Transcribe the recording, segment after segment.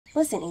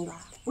Listen, Eli,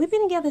 we've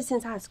been together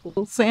since high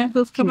school.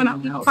 Santa's coming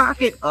out his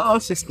pocket. Oh,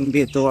 it's just gonna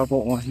be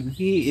adorable on him.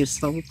 He is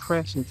so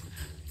precious.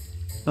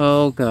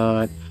 Oh,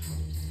 God.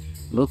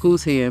 Look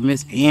who's here,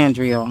 Miss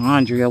Andrea or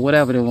Andrea,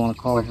 whatever they want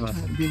to call her.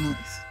 That'd be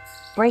nice.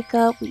 Break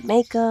up, we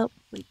make up,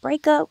 we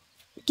break up,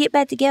 we get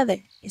back together.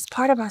 It's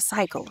part of our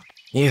cycle.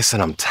 Yes,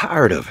 and I'm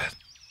tired of it.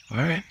 All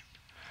right?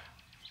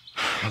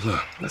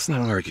 Look, let's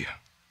not argue.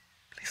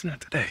 At least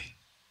not today.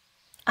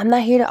 I'm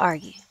not here to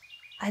argue.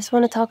 I just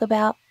want to talk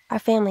about our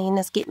family and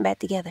us getting back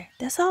together.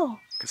 That's all.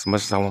 As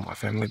much as I want my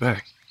family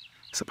back,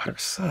 it's about her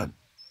son.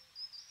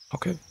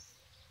 Okay?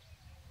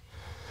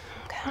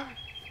 Okay.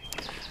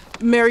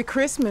 Merry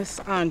Christmas,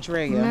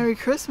 Andrea. Merry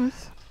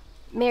Christmas.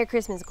 Merry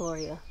Christmas,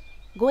 Gloria.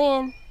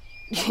 Gwen,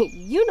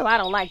 you know I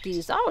don't like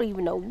you, so I don't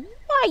even know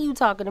why you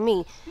talking to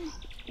me.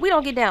 We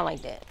don't get down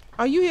like that.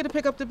 Are you here to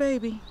pick up the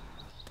baby?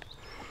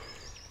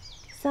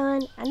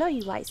 Son, I know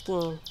you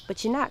light-skinned,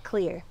 but you're not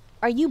clear.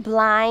 Are you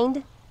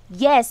blind?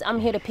 Yes, I'm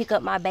here to pick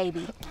up my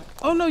baby.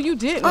 Oh, no, you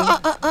didn't.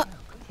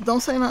 Don't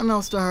say nothing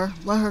else to her.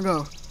 Let her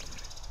go.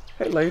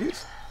 Hey,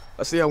 ladies.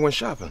 I see I went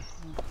shopping.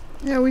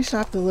 Yeah, we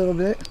shopped a little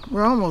bit.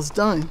 We're almost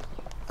done.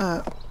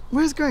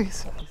 Where's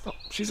Grace? Oh,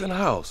 she's in the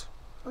house.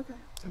 Okay.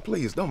 And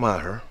please, don't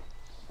mind her.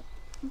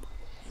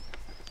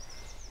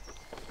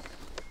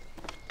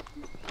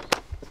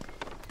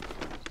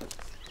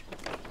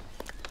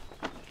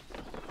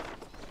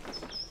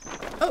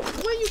 Oh,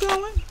 where you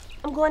going?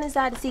 I'm going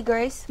inside to see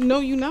Grace. No,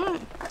 you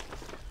not.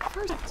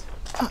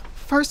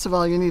 First of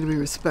all, you need to be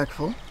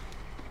respectful.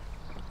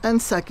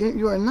 And second,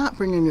 you are not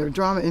bringing your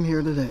drama in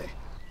here today.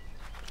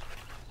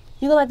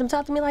 You gonna let them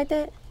talk to me like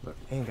that? Look,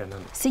 ain't got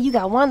nothing. See, you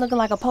got one looking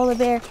like a polar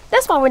bear.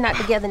 That's why we're not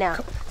together now.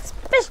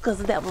 Especially because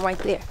of that one right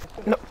there.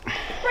 No.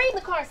 Bring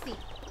the car seat.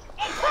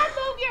 And come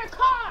move your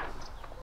car.